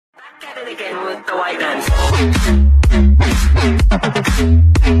Again with the white men.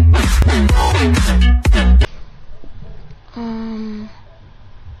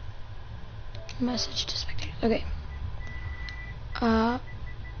 Message to spectators. Okay.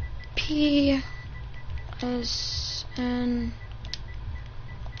 P S N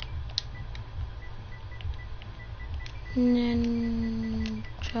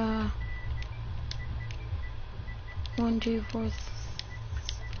Ninja 1 2 4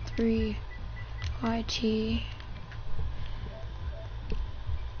 3 YT.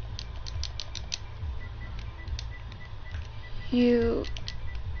 You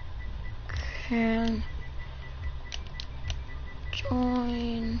can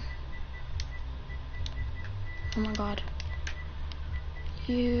join. Oh my god.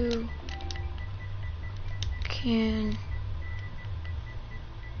 You can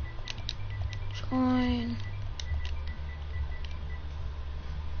join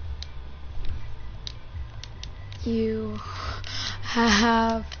you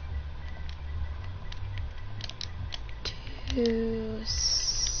have to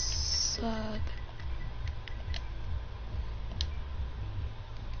sub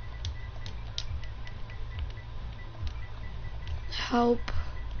help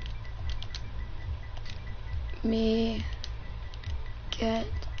me get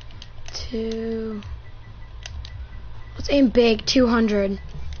to, let's aim big, 200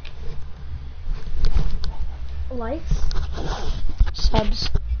 Likes? subs.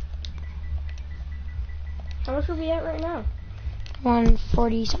 How much are we at right now?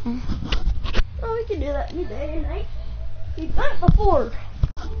 140 something. Oh, we can do that any day and night. We've done it before.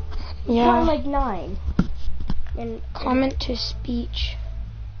 Yeah. Gotten like 9. And Comment to speech.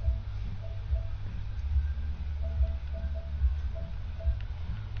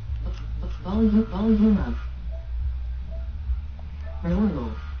 Volume up.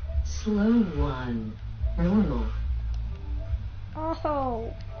 Normal. Slow one. Normal.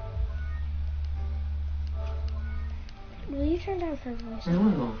 oh. Will you turn down her voice?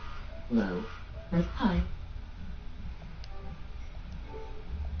 Normal. Low. That's high.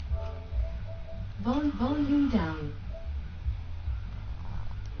 Volume down.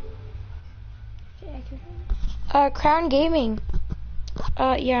 Okay, I can. Crown Gaming.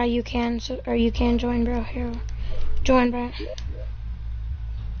 Yeah, you can, or you can join, bro. Here, join, bro.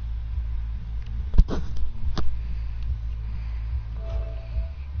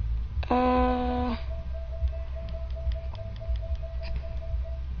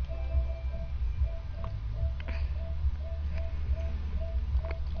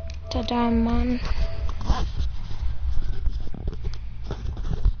 Man.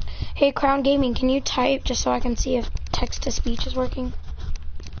 Hey, Crown Gaming, can you type just so I can see if text to speech is working?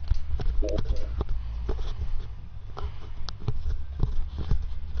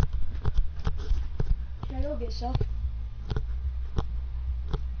 Can I go get stuff?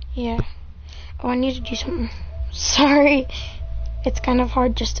 Yeah. Oh, I need to do something. Sorry. It's kind of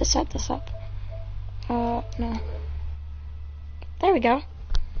hard just to set this up. No. There we go.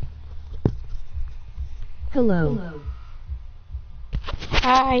 Hello.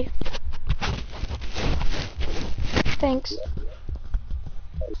 Hi. Thanks.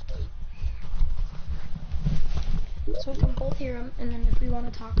 So we can both hear them, and then if we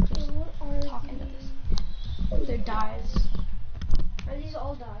want to talk, just talk into this. They're dies. Are these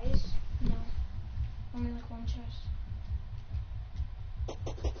all dies? No. Only like one chest.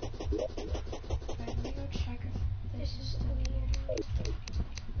 Alright, let me go check if this is still here. If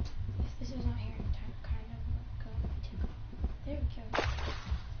this is not here, kind of go to. There we go.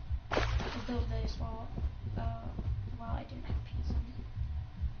 I built this while I didn't have pizza.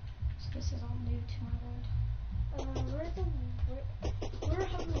 So this is all new to my world. Where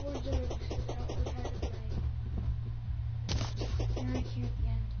have the words in it? They're right here at the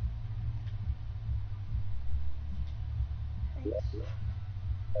end. Thanks.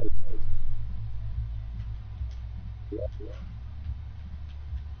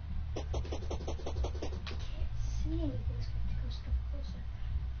 See anything, go step closer.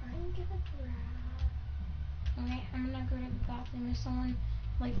 I'm gonna grab. Alright, I'm gonna go to the bathroom. If someone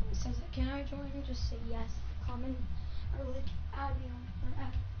like says, "Can I join?" Just say yes. Comment or like add me on or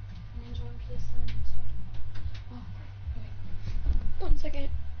add and then join PSN and stuff. Oh, okay. 1 second.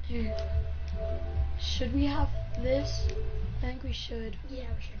 Here. Should we have this? I think we should. Yeah,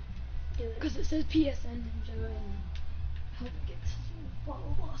 we should do it. Because it says PSN and join. Hope it gets blah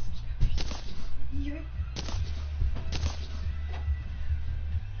blah blah subscribers. Yep.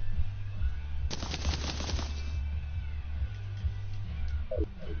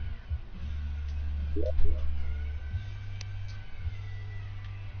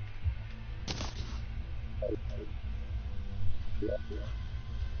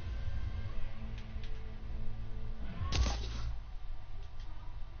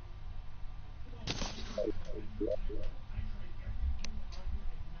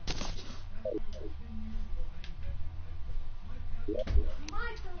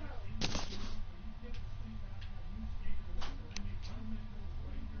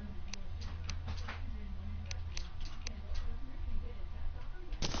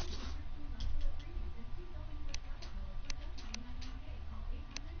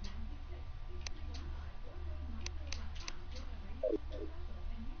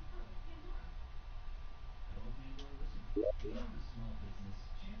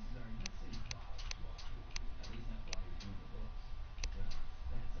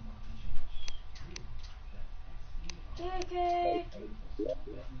 JK.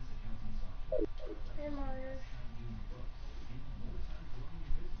 Hey, Mario.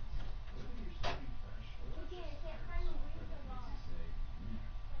 I can't find the reason why. Like,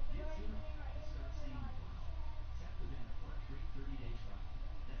 you know what I mean? Like, it's really not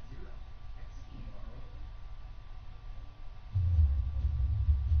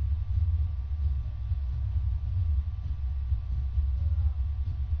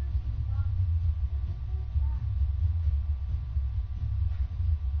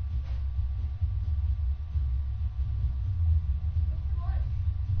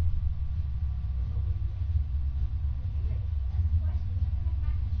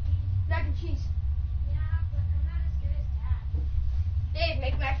mac and cheese. Yeah, but I'm not as good as Dad. Dave,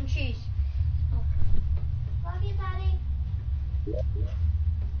 make mac and cheese. Oh. Love you, Daddy.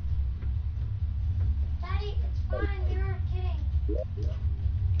 Daddy, it's fine. We were kidding.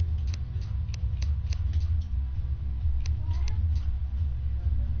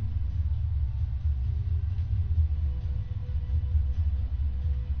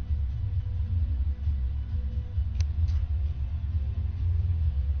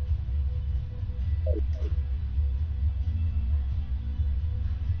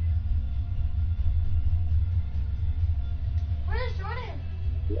 Where's Jordan?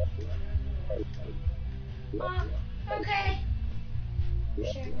 Okay.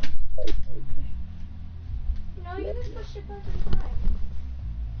 Sure. No, you were supposed to put the time.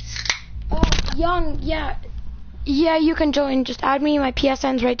 Oh, Young, yeah. Yeah, you can join. Just add me. My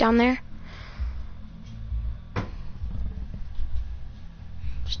PSN's right down there.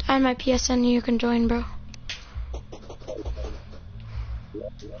 Just add my PSN and you can join, bro.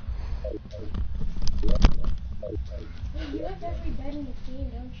 You have every bed in the game,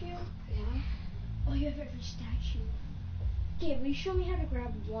 don't you? Yeah. Oh, you have every statue. Okay, will you show me how to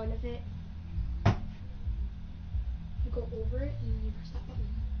grab one of it? You go over it and you press that button.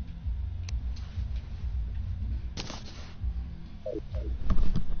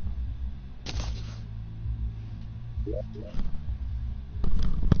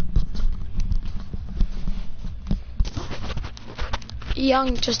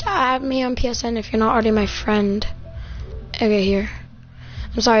 Young, just add me on PSN if you're not already my friend. Okay, here.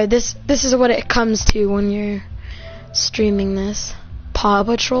 I'm sorry, this is what it comes to when you're streaming this. Paw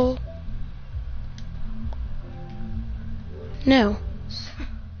Patrol? No.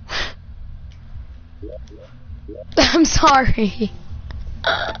 I'm sorry.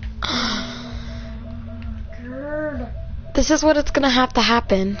 This is what it's gonna have to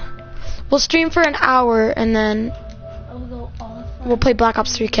happen. We'll stream for an hour and then I'll go off. we'll play Black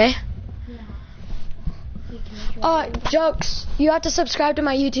Ops 3, okay? Yeah. Jokes. You have to subscribe to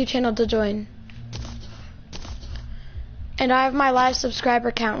my YouTube channel to join. And I have my live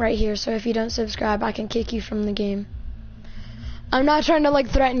subscriber count right here, so if you don't subscribe, I can kick you from the game. I'm not trying to like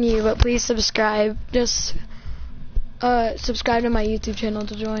threaten you, but please subscribe. Just subscribe to my YouTube channel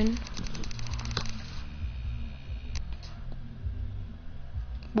to join.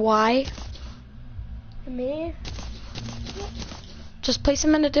 Why? Me? Just place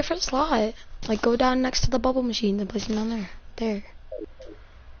him in a different slot. Like go down next to the bubble machine and place him down there. There.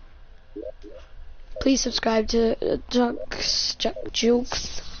 Please subscribe to Jokes.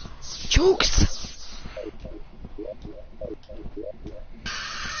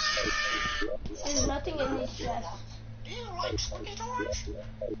 There's nothing in these chests. Do you like Slippy George?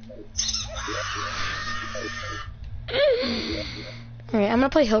 Alright, I'm gonna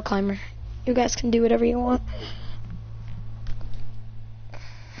play Hill Climber. You guys can do whatever you want.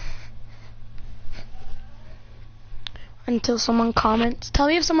 Until someone comments. Tell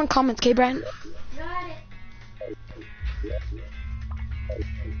me if someone comments, okay, Brian? Got it.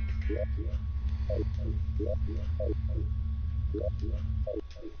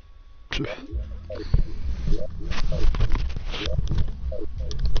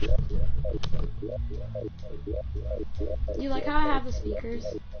 You like how I have the speakers?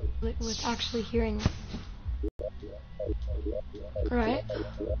 Like with actually hearing it. Right?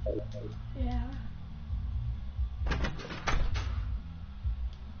 Yeah.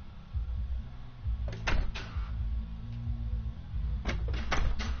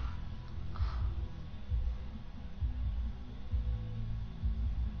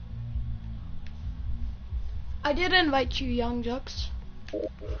 I did invite you, Young Jux.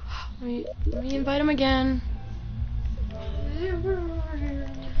 Let me invite him again.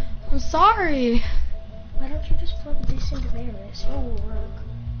 I'm sorry. Why don't you just plug this into there? This will work.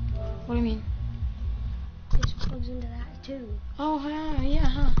 What do you mean? This plugs into that too. Oh, yeah,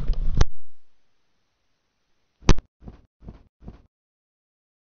 huh?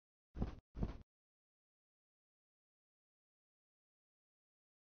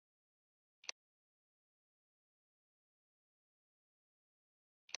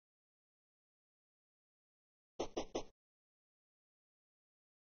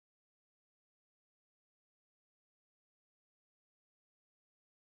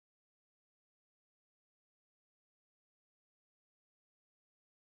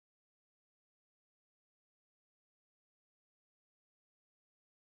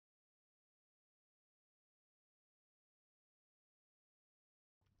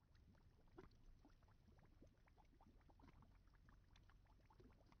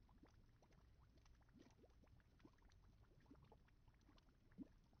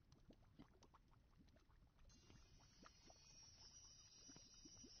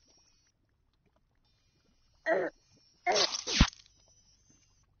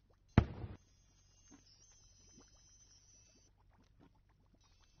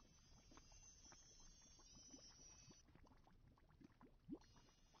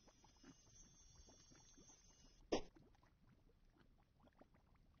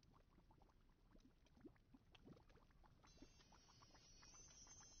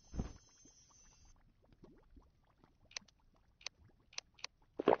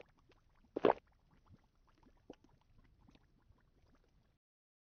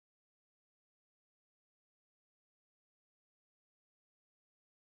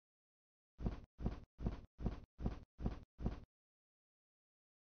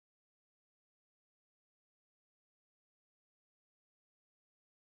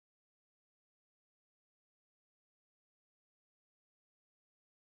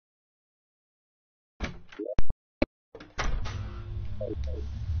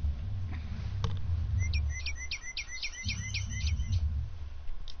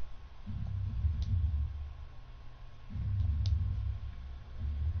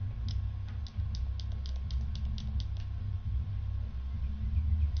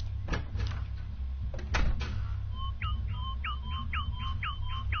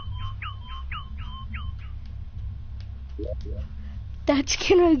 That's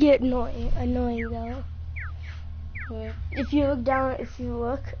gonna get annoying though. What? If you look down, if you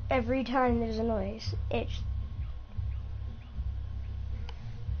look, every time there's a noise, it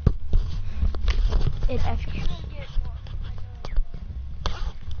actually.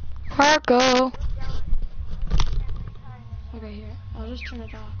 Marco. Okay, here. I'll just turn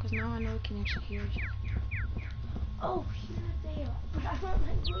it off because now I know we can actually hear it. Oh, here they are. But I want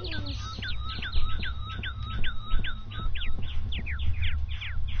my wings.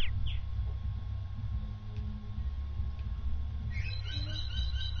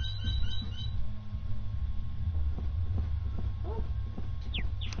 Oh.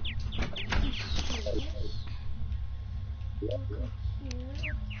 Look up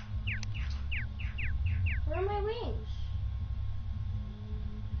here. Where are my wings?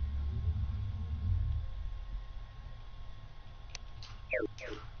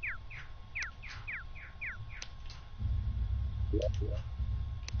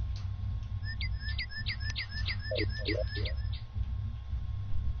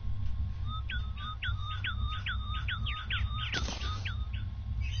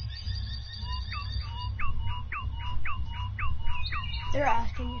 They're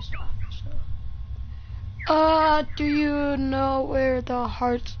asking you stuff. So. Do you know where the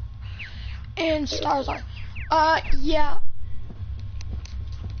hearts and stars are? Yeah.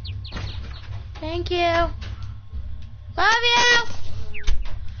 Thank you. Love you.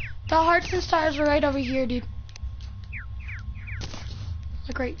 The hearts and stars are right over here, dude.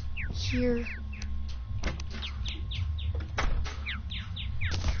 Like right here.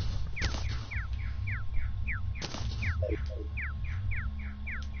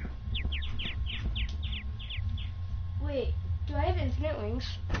 Wait, do I have infinite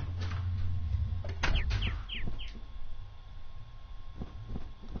wings?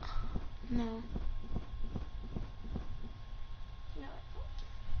 No. No.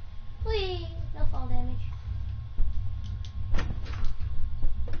 Please, no fall damage.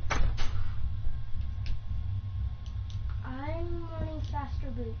 I'm running faster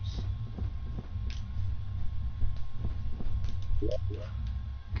boots.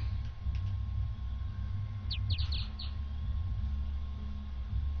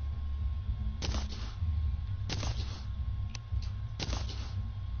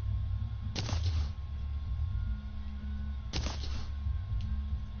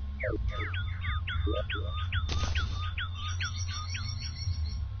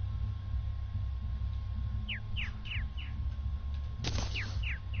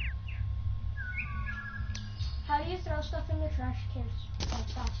 How do you throw stuff in the trash cans? Oh,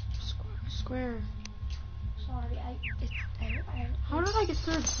 fast. Square. Sorry, I How did I get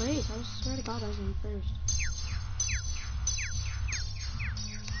third place? I swear to God I was in first.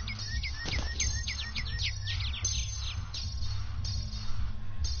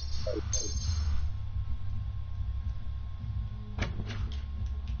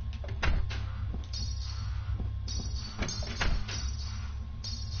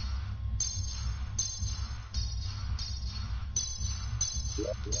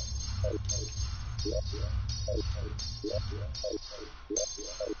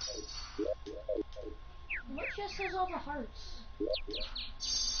 What chest has all the hearts?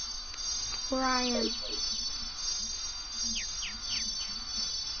 Where I am.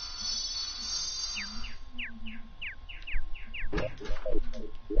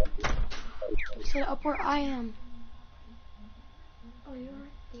 Set up where I am. Oh, you're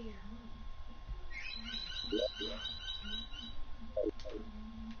right there.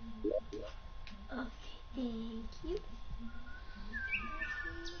 Okay, thank you.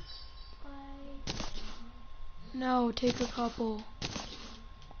 Bye. No, take a couple.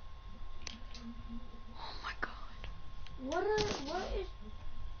 Oh my God. What is...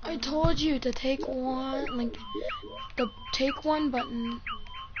 I told you to take one, like, the take one button,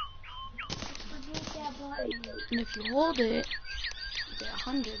 Forget that button. and if you hold it, you get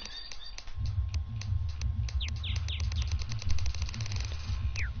 100.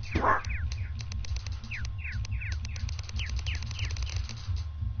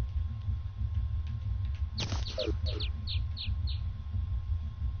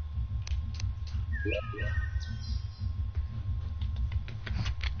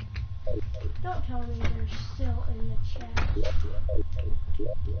 Don't tell me they're still in the chat.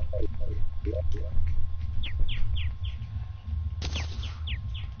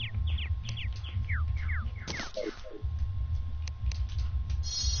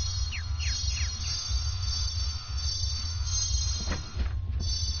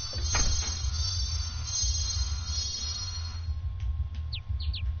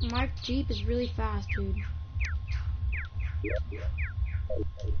 My Jeep is really fast, dude.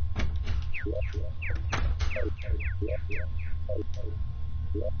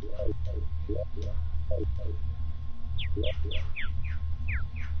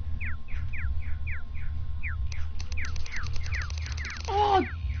 Oh,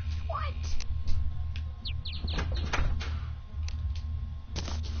 what?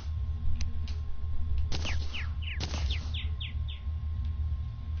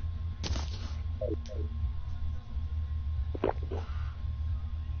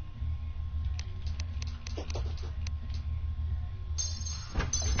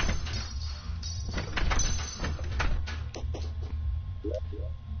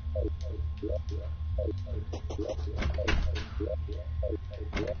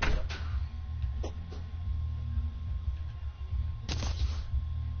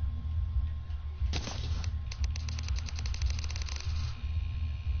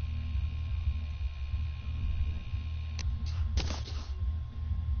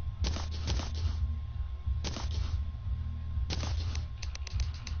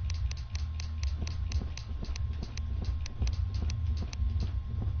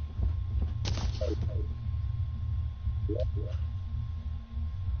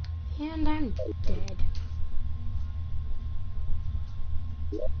 And I'm dead.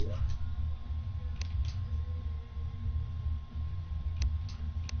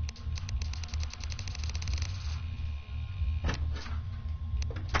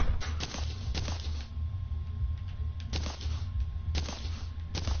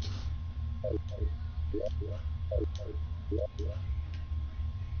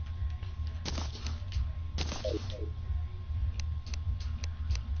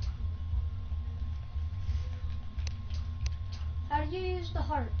 How do you use the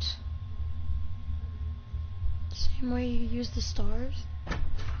heart? Same way you use the stars.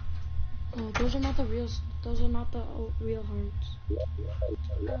 Those are not the real. Those are not the real hearts.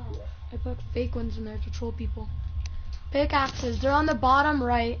 Oh. I put fake ones in there to troll people. Pickaxes. They're on the bottom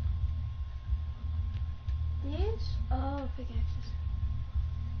right. These? Oh, pickaxes.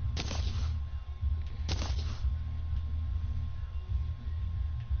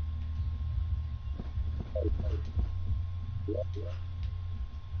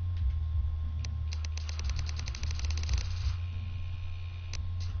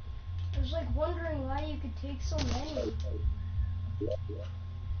 I was like wondering why you could take so many.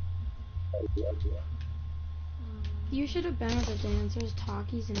 You should have been at the dance. There's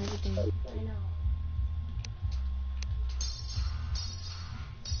talkies and everything. I know.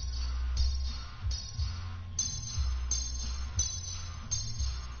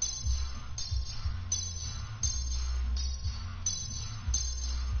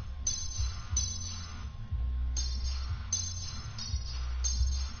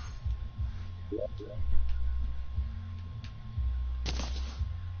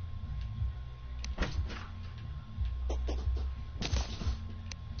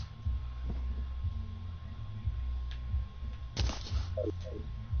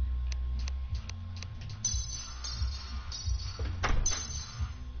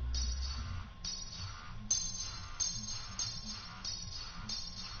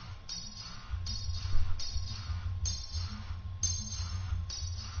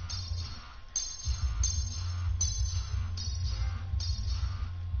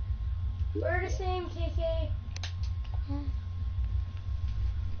 We're the same, KK.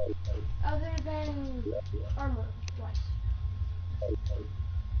 Other than armor wise.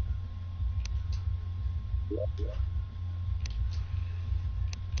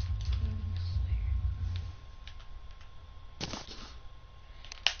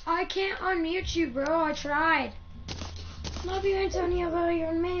 I can't unmute you, bro. I tried. Love you, Antonio, though. You're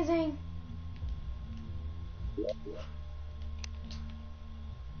amazing.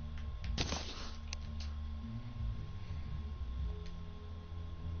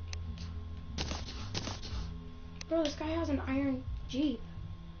 Bro, this guy has an iron Jeep.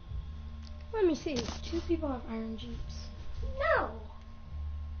 Let me see. 2 people have iron Jeeps. No.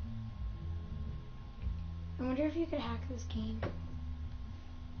 I wonder if you could hack this game.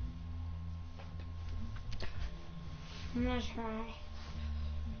 I'm gonna try.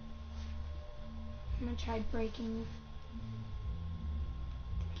 I'm gonna try breaking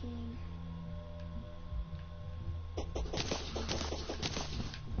the game.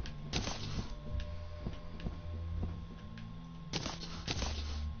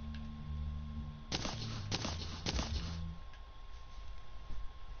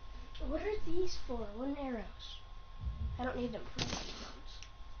 What are these for? Wooden arrows. I don't need them for anything else.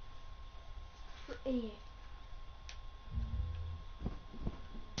 For idiot.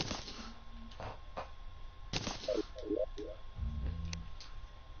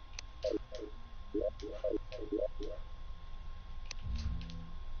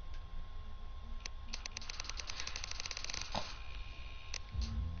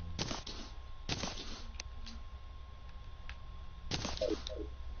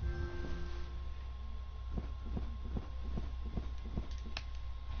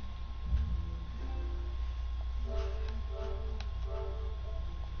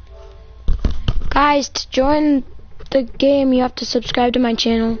 Guys, to join the game, you have to subscribe to my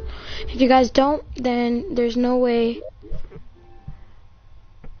channel. If you guys don't, then there's no way.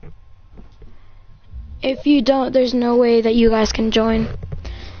 If you don't, there's no way that you guys can join.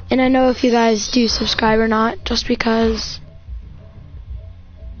 And I know if you guys do subscribe or not, just because.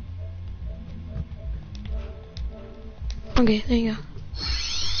 Okay, there you go.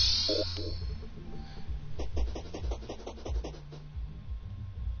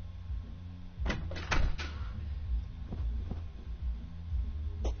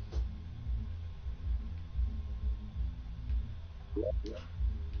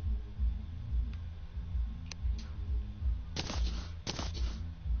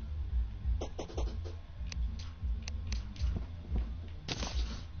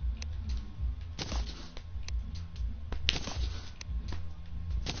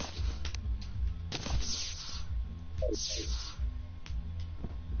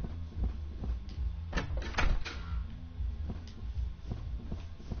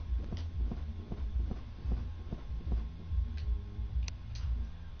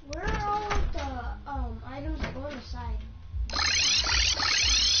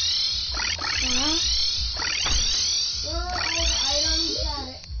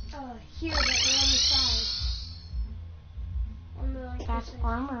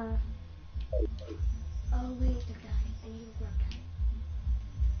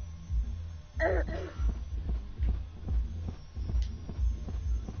 What's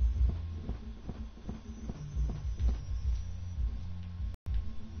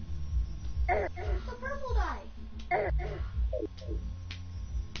the purple dye?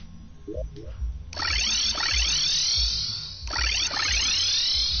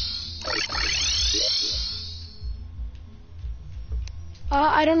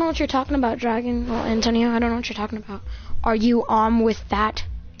 I don't know what you're talking about, Dragon. Well, Antonio, I don't know what you're talking about. Are you with that?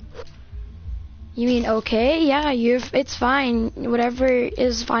 You mean okay? Yeah, it's fine. Whatever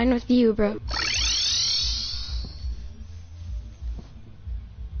is fine with you, bro.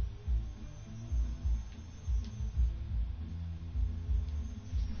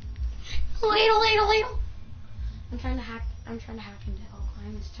 Ladle. I'm trying to hack into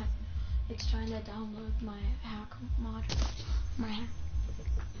Hellclimb. It's trying to download my hack mod. My hack.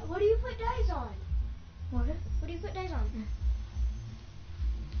 What do you put dyes on? What? What do you put dyes on?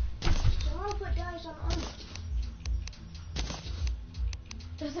 I want to put dyes on armor.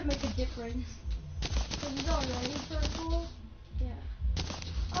 Doesn't make a difference. Is it already purple? Yeah.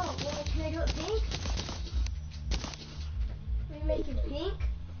 Oh, well, can I do it pink? Can we make it pink?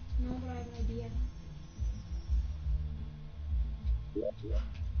 No, but I have an idea.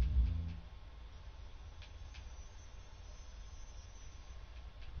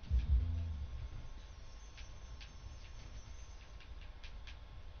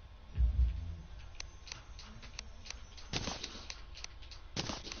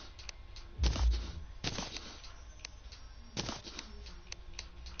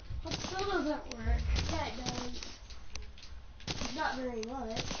 It still doesn't work. Yeah, it does. It's not very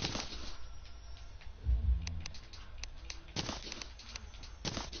much.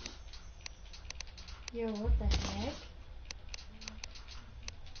 Yo, what the heck?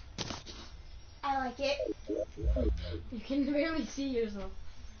 I like it. You can barely see yourself.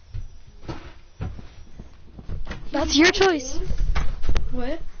 That's your choice. Wings?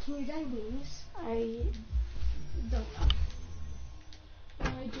 What? Can you dye wings? I don't know. I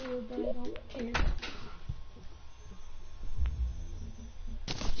do, but I don't care.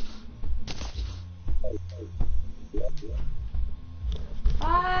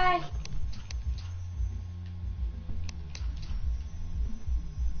 Bye.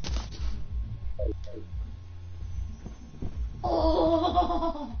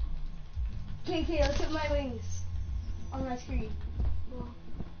 Oh! Okay, look at my wings on my screen.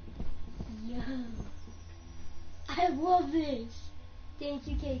 Yeah. I love this. Thank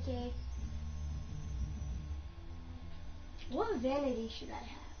you, KK. What vanity should I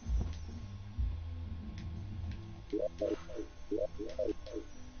have?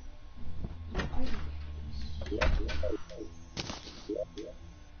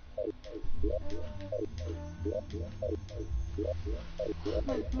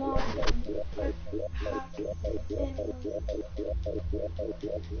 My mom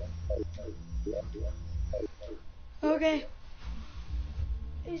okay.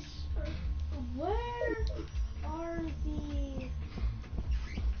 Where are the...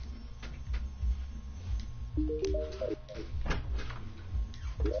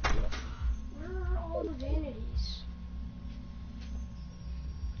 Where are all the vanities?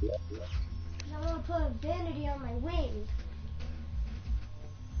 I want to put a vanity on my wing.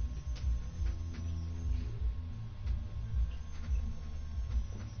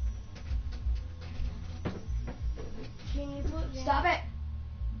 Can you put vanity? Stop it.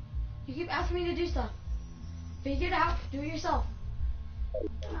 You keep asking me to do stuff. Figure it out. Do it yourself.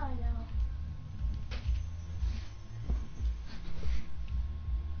 I know.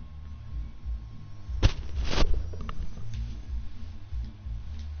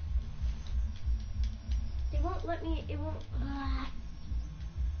 It won't let me, it won't.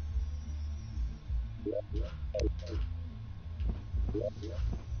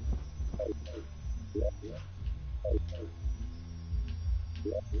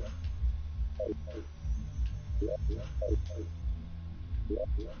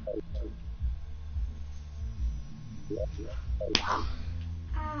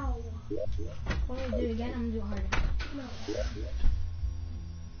 Ow. Want me to do it again? I'm gonna do it harder. No.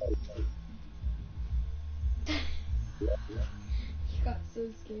 You got so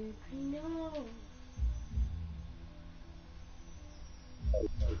scared. I know.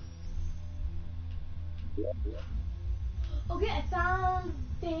 Okay, I found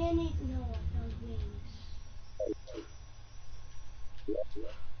vanity. No, I found wings.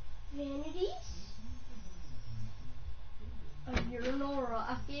 Vanities? A urinal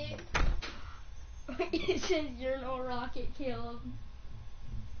rocket. It says urinal rocket kill.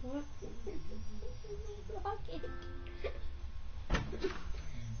 What? Rocket.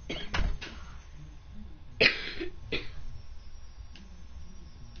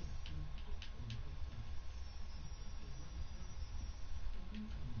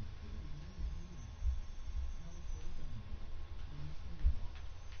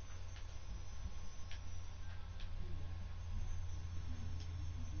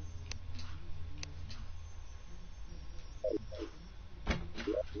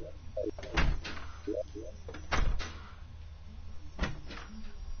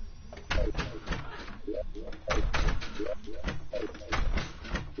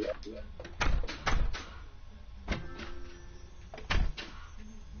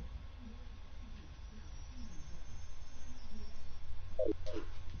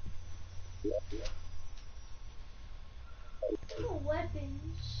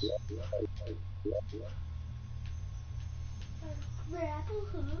 Grapple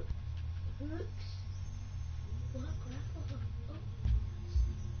hook. Hooks. What grapple hook? Oh.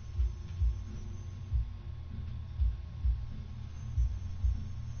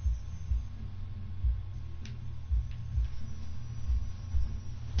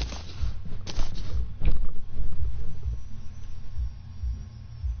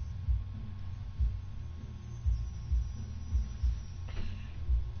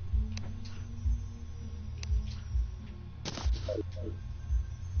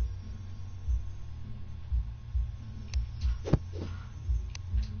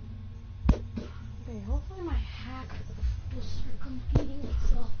 Okay, hopefully my hack will start competing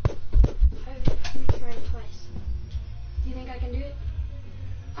itself. I've tried it twice. Do you think I can do it?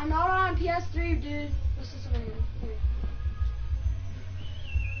 I'm not on PS3, dude. This is amazing. Here.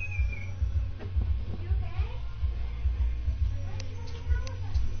 You okay?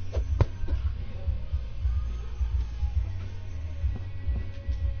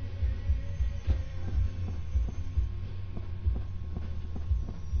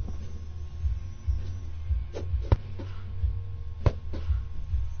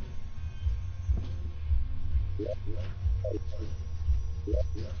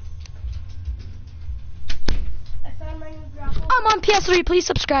 I found my new grapple. I'm on PS3. Please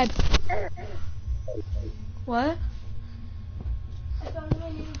subscribe. What? I found my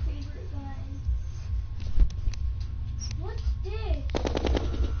new favorite gun. What's this?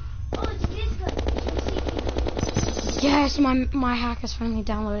 Oh, it's this gun. Yes, my hack is finally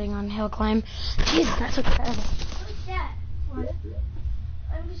downloading on Hill Climb. Jesus, that took forever. What's that? What?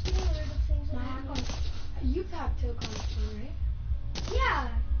 I'm just getting rid of things. My hack on. You hacked Hill Climb, right? Yeah,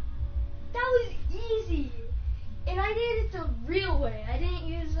 that was easy, and I did it the real way. I didn't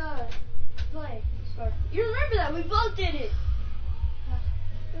use play. You remember that? We both did it.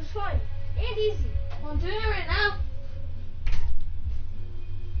 It was fun and easy. Well, I'm doing it right now.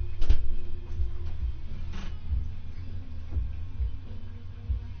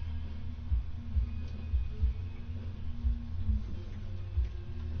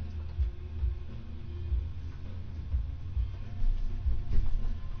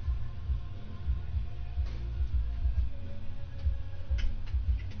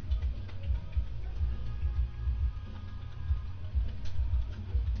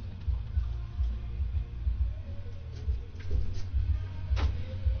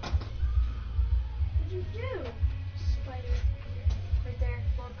 What'd you do? Spider. Right there.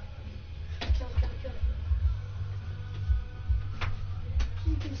 Look. Kill it.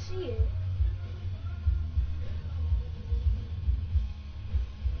 You can see it.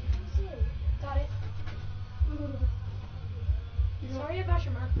 What's it? Got it. Sorry about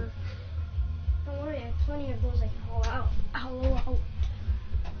your marker. Don't worry, I have plenty of those I can haul out. Hollow out.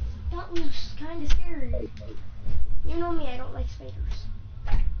 That was kind of scary. You know me, I don't like spiders.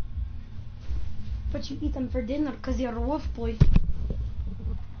 But you eat them for dinner because you're a wolf boy.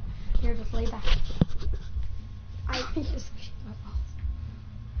 Here, just lay back. I just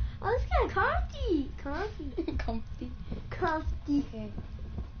Oh, it's kind of comfy. comfy. Comfy. Okay.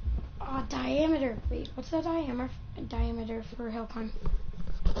 Oh, diameter. Wait, what's the diameter for Hill Climb?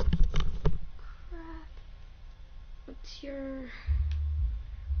 Crap. What's your...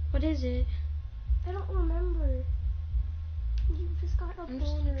 What is it? I don't remember. You just got a I'm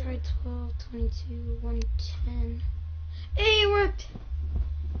just boner. gonna try 12, 22, 110. Hey, it worked!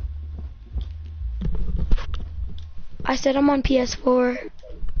 I said I'm on PS4.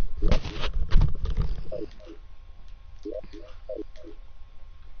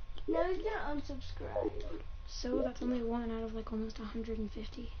 Now he's gonna unsubscribe. So that's only one out of like almost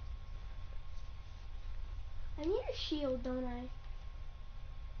 150. I need a shield, don't I?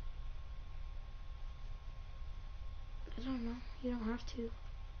 I don't know. You don't have to.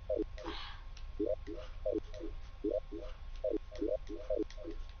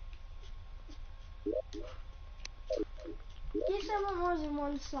 Guess I want more than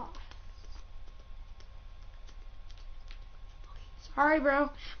one slot. Sorry, bro.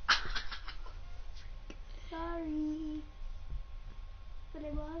 Sorry. But I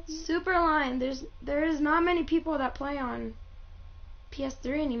love you. Superline. There is not many people that play on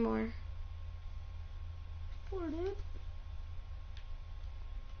PS3 anymore. Poor dude.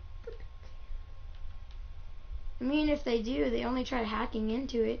 I mean, if they do, they only try hacking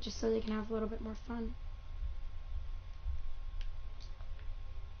into it just so they can have a little bit more fun.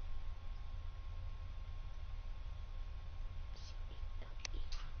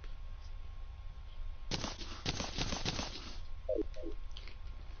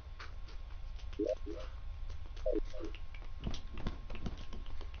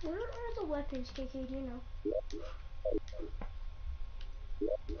 weapons, KK, do you know?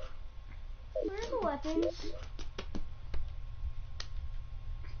 Where are the weapons?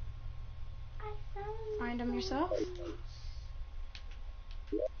 I found Find them yourself.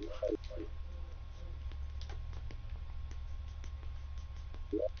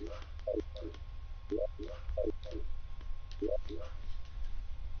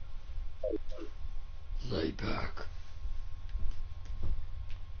 Lay back.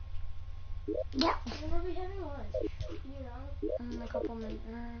 Yeah. When are we having lunch? You know? In a couple minutes.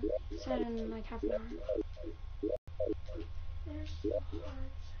 Said in like half an hour. There's the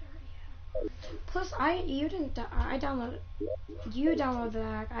hearts. I already have. Plus, I downloaded. You downloaded the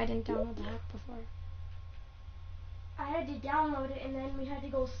hack. I didn't download the hack before. I had to download it, and then we had to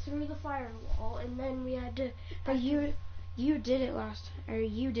go through the firewall, and then we had to. But you did it last time, or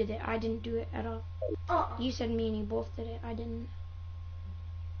you did it. I didn't do it at all. You said me and you both did it. I didn't.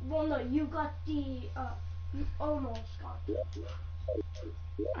 Well, no, you got the. You almost got it.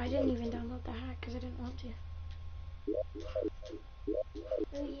 I didn't even download the hack because I didn't want to. Oh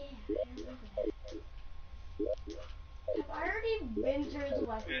yeah, I remember that. Have I already been through the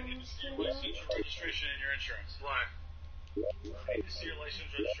weapons? Your license, your registration, and your insurance. Why? I need to see your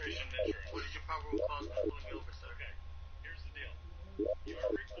license, registration, and insurance. What is your probable cause for pulling me over, sir? Okay, here's the deal. You are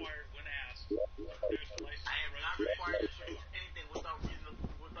required, when asked, to produce a license. I am not required to produce anything without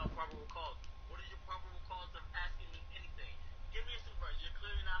probable cause. What is your probable cause of asking me anything? Give me a supervisor. You're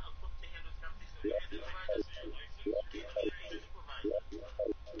clearly not equipped to handle this conversation. Give me a supervisor. See your license, your registration. Give me a supervisor.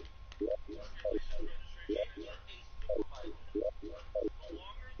 Your license, registration, and insurance. A supervisor. The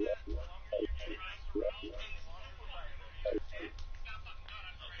longer you get asked around, the longer the longer you stop fucking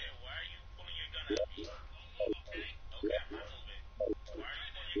gun. Okay, why are you pulling your gun at me? Don't move, okay? Okay, I'm not moving. Why are you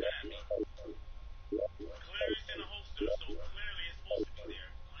pulling your gun at me? Clearly it's in a holster, so clearly it's supposed to be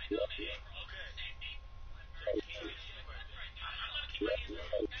there. I know that. Okay. Safety. So can you get a supervisor? I'm gonna keep my hands on you,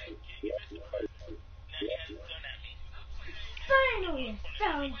 okay? Can you get a supervisor? Now he has his gun at me. Finally, I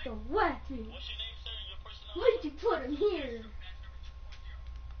found the weapon. What's your name, sir, and your personnel Where'd number? you put him here? And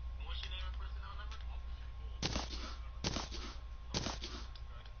what's your name and personnel number? Where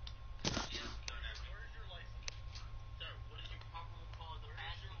is your license? Sir, what is your probable cause of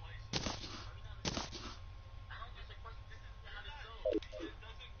asking? Where is your license? Are you not listening? I don't answer questions. This isn't how this goes.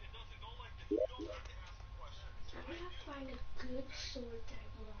 It doesn't go like this. You don't get to ask questions. I'm gonna find a good sword that I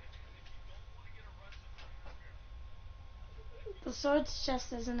belong to. And if you don't want to get arrested, don't interfere. The sword's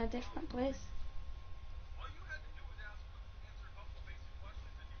chest is in a different place. All you had to do was answer a couple basic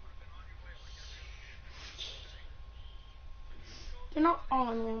questions, and you would have been on your way like every other vehicle. They're not all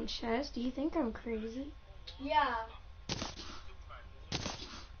in one chest. Do you think I'm crazy? Yeah.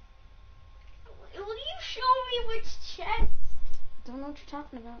 Will you show me which chest? Don't know what you're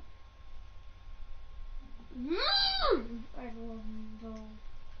talking about. I love them.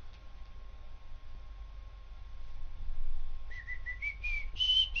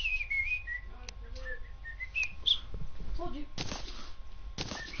 Told you.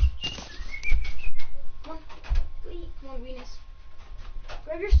 Come on. Go eat. Come on, Venus.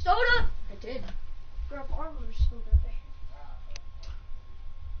 Grab your soda. I did. Grab Armor's soda there.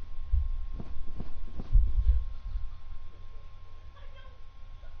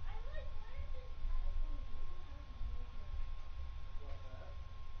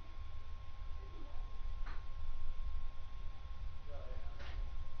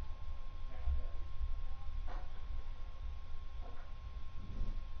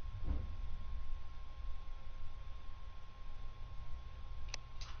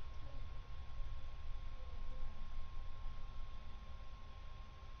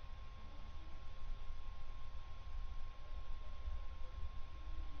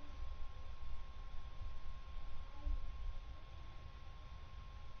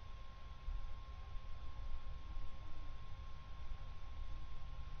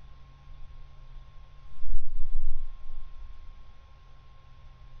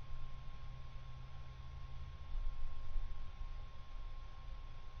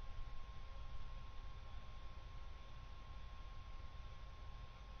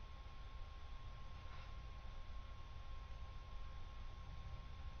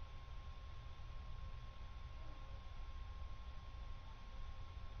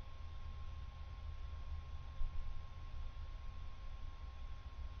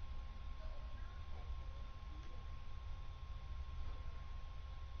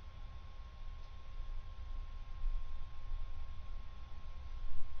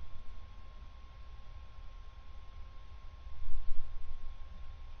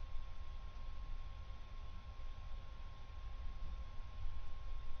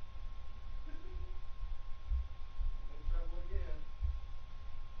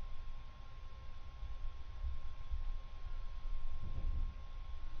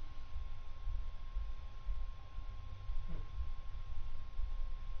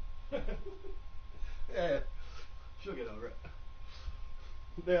 Yeah, she'll get over it.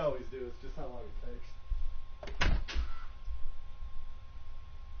 They always do. It's just how long it takes.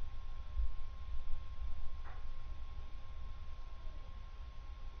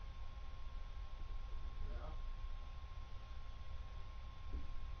 Yeah.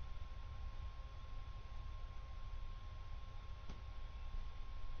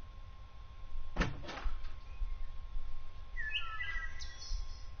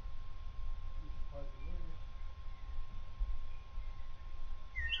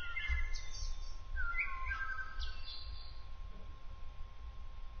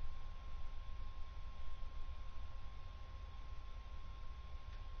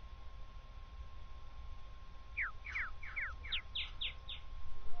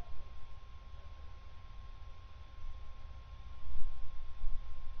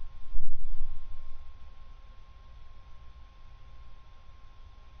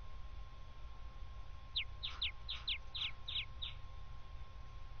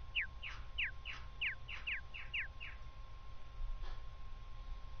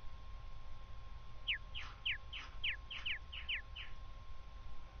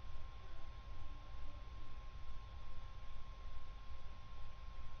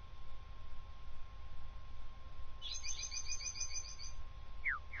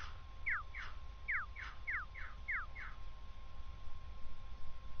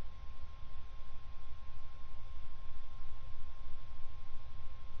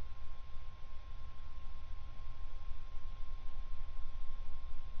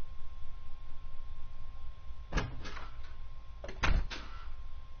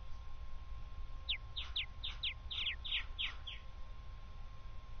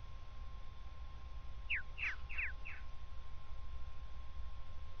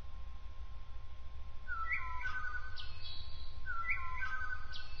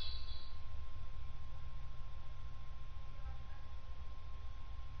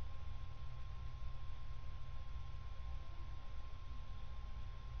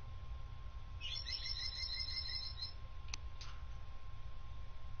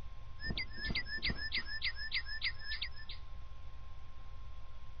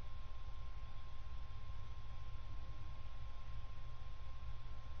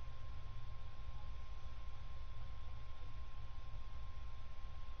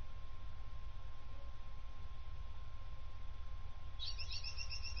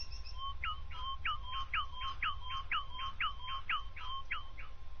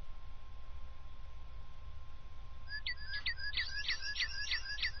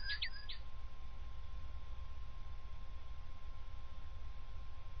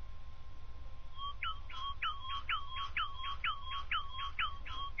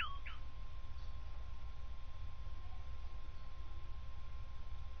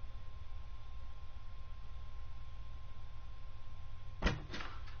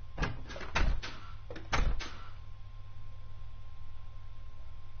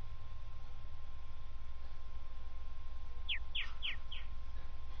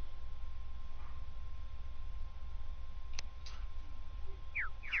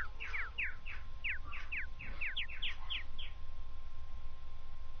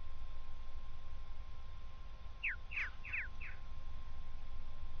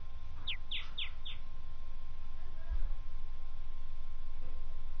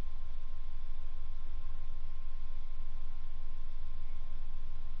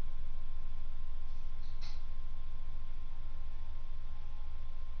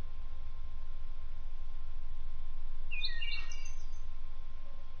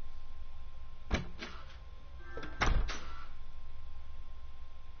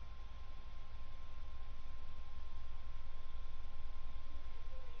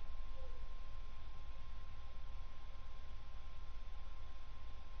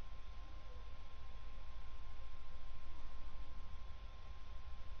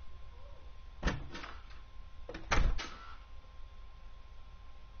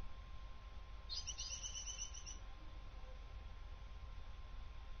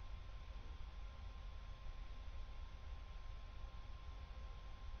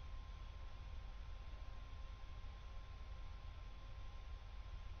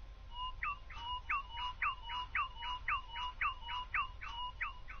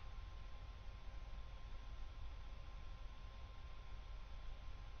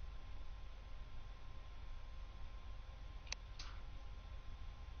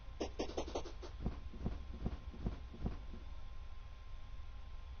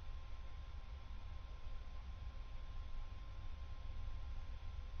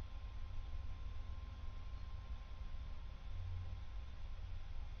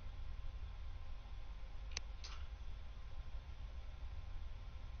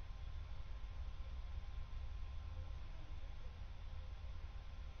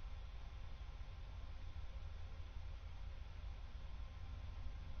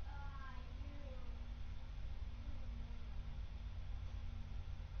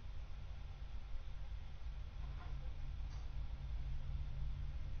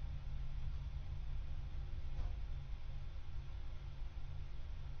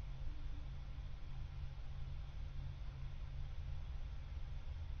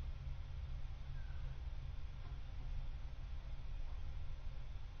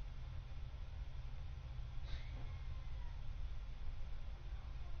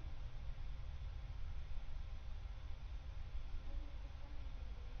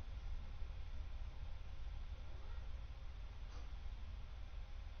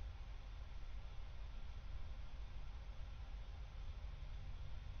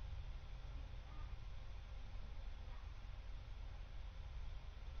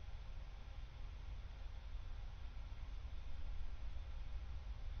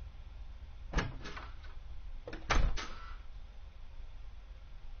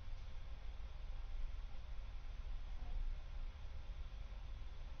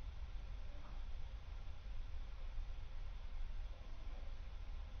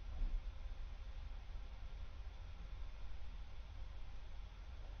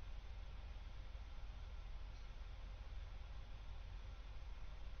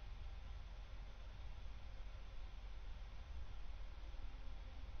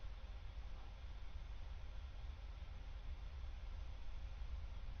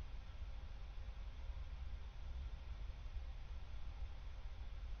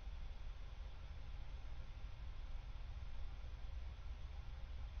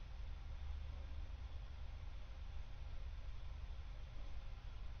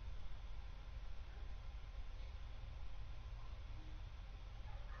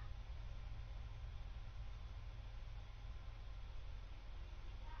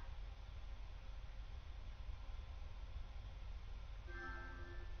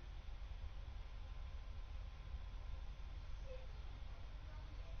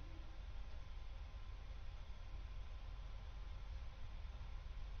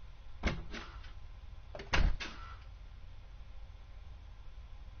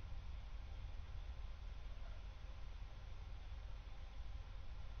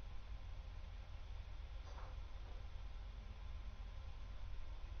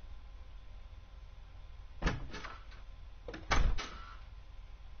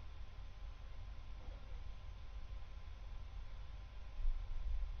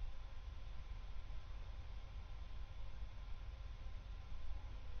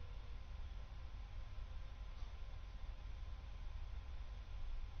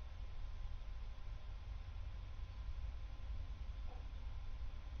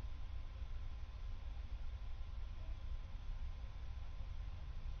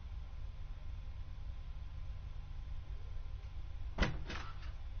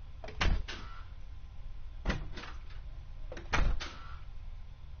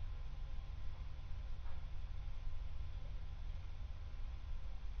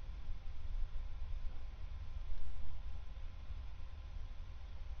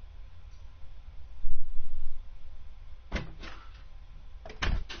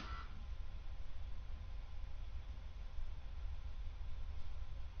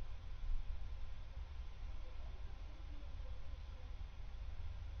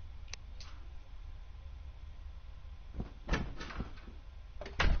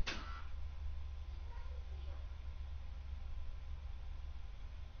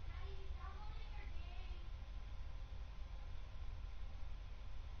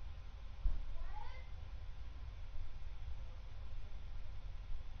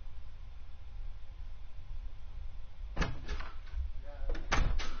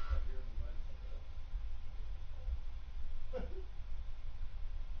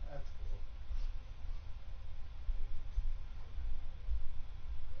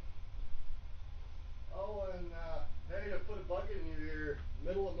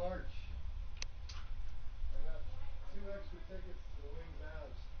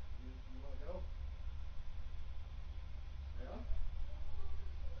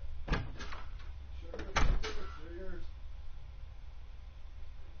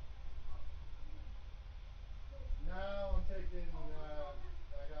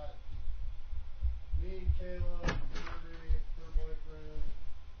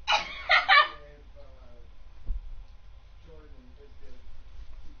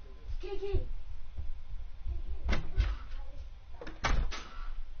 Katie.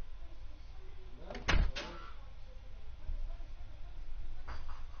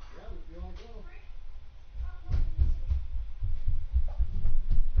 Yeah, if you want to go.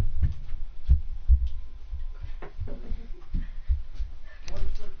 What's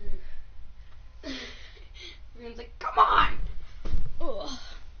the cake? Everyone's like, come on! Ugh.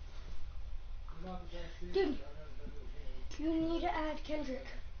 It's not the best seat. Dude. I've never been to the game. You need to add Kendrick.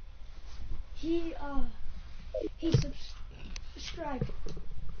 He subscribed.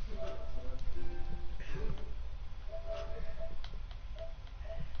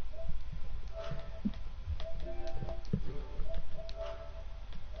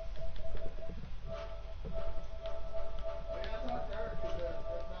 Oh yeah, talk to her, because if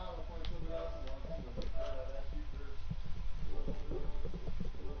not, I'll find somebody else who wants to. But I'd ask you first. Well, I can get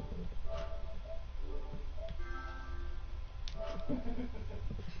well with somebody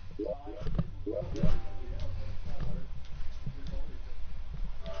else, but it's not hard. There's only two.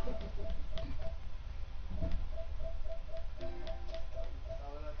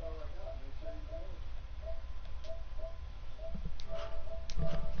 That's all I got. Make sure you know.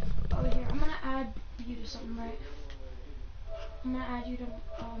 Oh, here, I'm gonna add you to something, right? I'm gonna add you to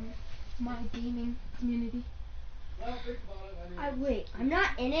my gaming community. Well, think about it. I mean, Wait, I'm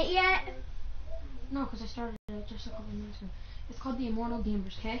not in it yet. No, because I started it just a couple minutes ago. It's called the Immortal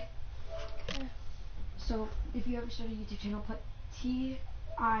Gamers, okay? Okay. So if you ever start a YouTube channel, put TIG,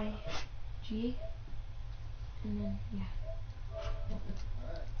 and then yeah.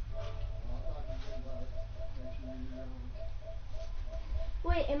 alright. Well, I'll talk to you about it. Make sure you do your own.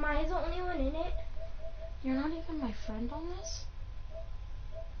 Wait, am I the only one in it? You're not even my friend on this?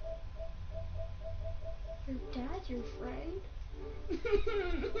 Your dad's your friend?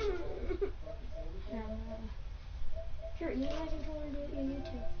 Yeah, Sure, you guys just want to do it on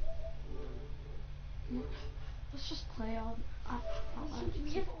YouTube. let's just play. I'll add We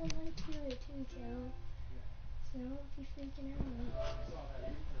you. have online to it too, Cal. So don't be freaking out.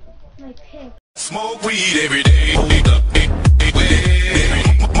 My pick. Smoke weed every day.